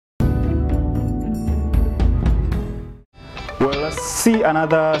Well, let's see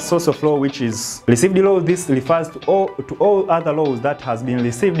another source of law, which is received law. This refers to all other laws that has been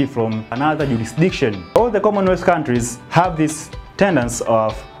received from another jurisdiction. All the Commonwealth countries have this tendency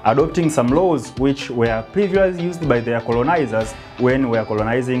of adopting some laws which were previously used by their colonizers when we are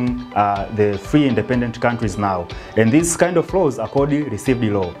colonizing the free independent countries now. And these kind of laws are called received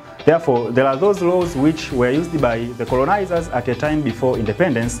law. Therefore, there are those laws which were used by the colonizers at a time before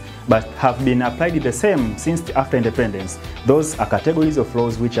independence but have been applied the same since after independence. Those are categories of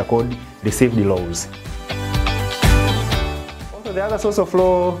laws which are called received laws. Also, the other source of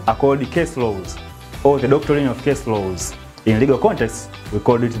law are called case laws, or the doctrine of case laws. In legal context, we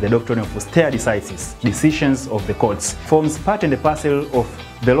call it the doctrine of stare decisis, decisions of the courts. Forms part and parcel of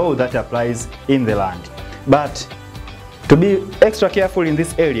the law that applies in the land. But to be extra careful in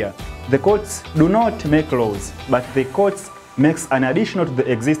this area, the courts do not make laws, but the courts makes an addition to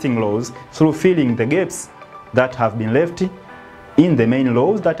the existing laws through filling the gaps that have been left in the main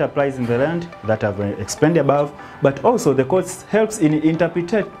laws that applies in the land that have been explained above. But also the courts helps in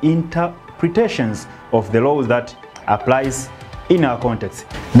interpretations of the laws that applies in our context.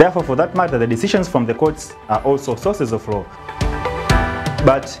 Therefore, for that matter, the decisions from the courts are also sources of law.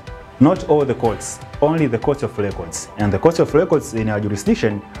 But not all the courts, only the courts of records. And the courts of records in our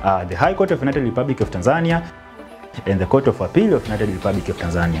jurisdiction are the High Court of United Republic of Tanzania and the Court of Appeal of United Republic of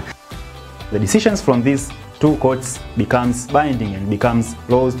Tanzania. The decisions from these two courts becomes binding and becomes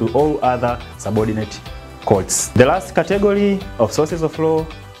laws to all other subordinate courts. The last category of sources of law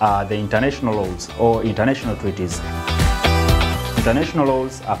are the international laws or international treaties. International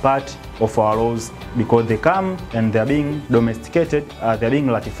laws are part of our laws because they come and they are being domesticated, they are being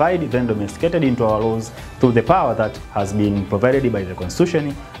ratified, then domesticated into our laws through the power that has been provided by the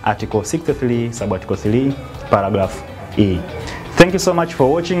Constitution, Article 63, Subarticle 3, Paragraph E. Thank you so much for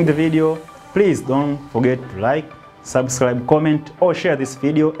watching the video. Please don't forget to like, subscribe, comment, or share this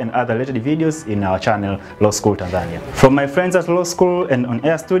video and other related videos in our channel, Law School Tanzania. From my friends at Law School and on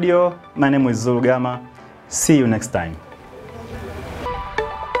Air Studio, my name is Zulu Gama. See you next time.